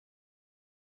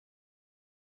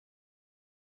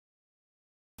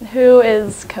Who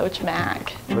is Coach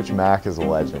Mack? Coach Mack is a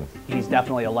legend. He's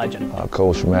definitely a legend.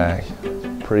 Coach Mack,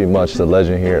 pretty much the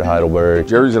legend here at Heidelberg.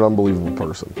 Jerry's an unbelievable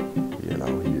person. You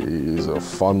know, he's a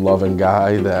fun-loving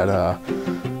guy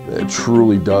that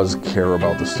truly does care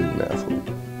about the student athlete.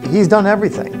 He's done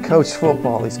everything. Coached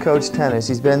football, he's coached tennis,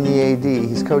 he's been the AD,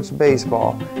 he's coached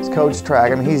baseball, he's coached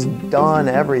track. I mean, he's done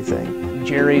everything.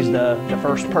 Jerry's the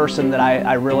first person that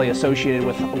I really associated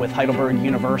with Heidelberg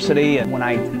University. And when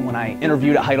I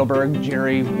interviewed at Heidelberg,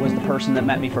 Jerry was the person that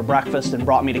met me for breakfast and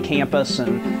brought me to campus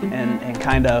and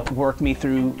kind of worked me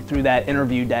through that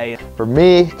interview day. For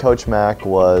me, Coach Mack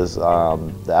was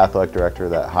the athletic director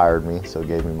that hired me, so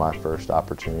gave me my first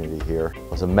opportunity here.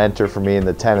 Was a mentor for me in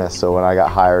the tennis, so when I got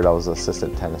hired, I was an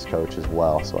assistant tennis coach as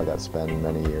well, so I got to spend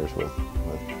many years with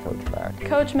Coach Mack.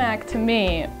 Coach Mack, to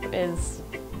me, is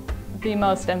the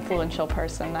most influential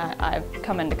person that I've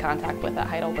come into contact with at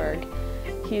Heidelberg.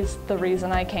 He's the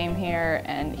reason I came here,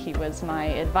 and he was my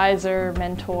advisor,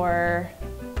 mentor,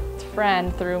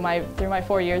 friend through my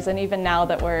 4 years, and even now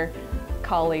that we're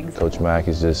colleagues. Coach Mack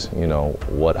is just, you know,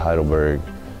 what Heidelberg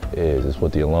is. It's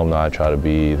what the alumni try to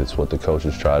be. It's what the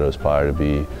coaches try to aspire to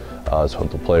be. It's what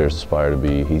the players aspire to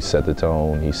be. He set the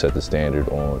tone. He set the standard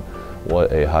on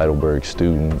what a Heidelberg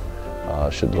student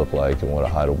should look like and what a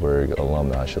Heidelberg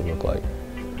alumni should look like.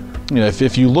 You know,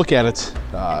 if you look at it,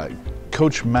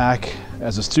 Coach Mack,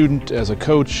 as a student, as a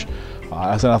coach,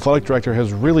 as an athletic director,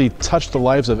 has really touched the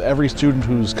lives of every student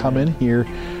who's come in here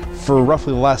for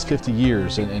roughly the last 50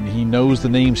 years, and he knows the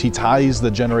names. He ties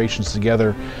the generations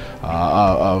together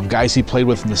of guys he played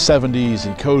with in the 70s,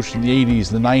 he coached in the 80s,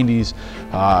 the 90s,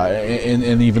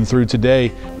 and even through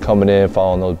today. Coming in,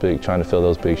 following those trying to fill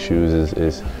those big shoes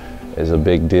is a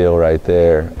big deal right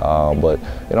there. But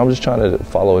you know, I'm just trying to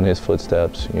follow in his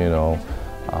footsteps. You know,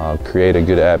 create a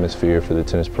good atmosphere for the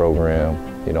tennis program.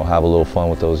 You know, have a little fun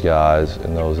with those guys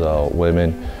and those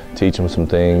women. Teach them some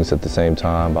things at the same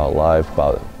time about life,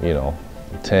 about, you know,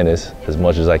 tennis as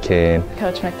much as I can.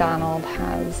 Coach McDonald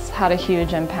has had a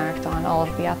huge impact on all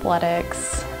of the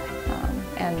athletics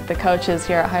and the coaches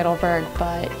here at Heidelberg,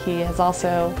 but he has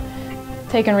also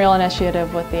taken real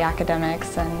initiative with the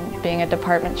academics and being a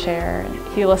department chair.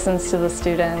 He listens to the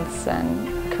students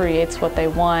and creates what they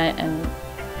want and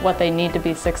what they need to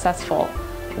be successful.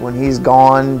 When he's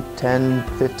gone 10,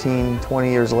 15, 20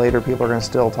 years later, people are going to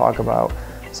still talk about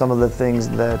some of the things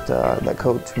that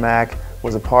Coach Mack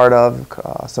was a part of,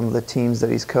 some of the teams that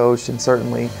he's coached, and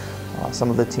certainly some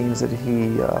of the teams that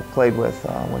he played with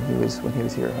when he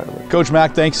was here at Heidelberg. Coach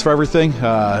Mack, thanks for everything.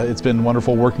 It's been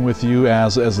wonderful working with you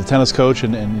as a tennis coach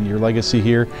and your legacy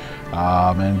here,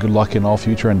 and good luck in all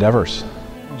future endeavors.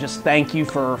 Just thank you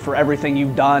for everything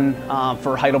you've done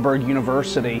for Heidelberg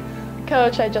University.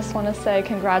 Coach, I just want to say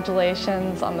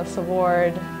congratulations on this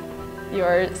award.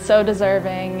 You're so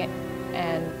deserving,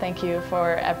 and thank you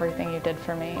for everything you did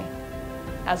for me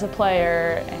as a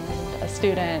player and a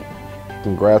student.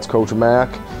 Congrats, Coach Mack.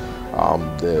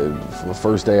 From the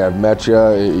first day I've met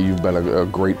you, you've been a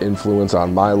great influence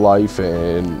on my life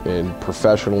and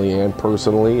professionally and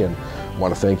personally, and I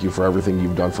want to thank you for everything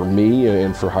you've done for me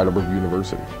and for Heidelberg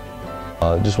University.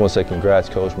 Just want to say congrats,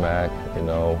 Coach Mack. You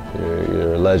know,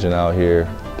 you're a legend out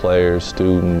here. Players,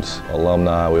 students,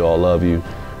 alumni, we all love you.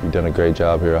 You've done a great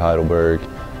job here at Heidelberg.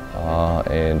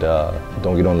 And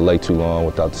don't get on the lake too long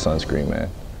without the sunscreen, man.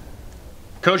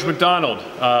 Coach McDonald,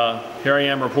 here I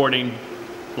am reporting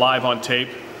live on tape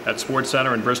at Sports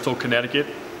Center in Bristol, Connecticut,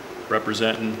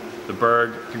 representing the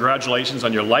Berg. Congratulations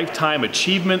on your Lifetime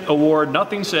Achievement Award.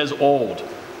 Nothing says old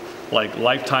like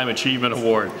Lifetime Achievement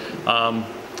Award.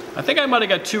 I think I might have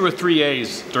got 2 or 3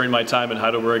 A's during my time in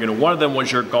Heidelberg, and one of them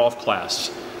was your golf class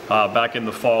back in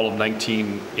the fall of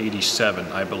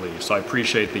 1987, I believe. So I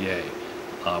appreciate the A,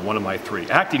 one of my 3.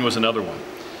 Acting was another one.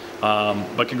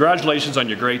 But congratulations on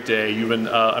your great day. You've been,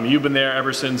 I mean, you've been there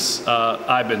ever since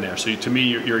I've been there. So to me,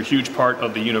 you're a huge part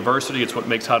of the university. It's what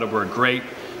makes Heidelberg great,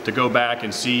 to go back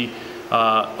and see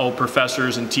old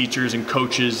professors and teachers and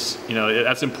coaches. You know,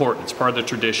 that's important. It's part of the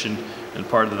tradition and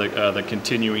part of the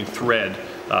continuing thread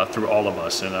through all of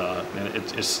us, and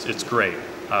it's great.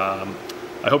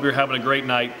 I hope you're having a great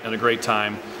night and a great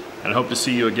time, and I hope to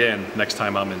see you again next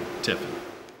time I'm in Tiffin.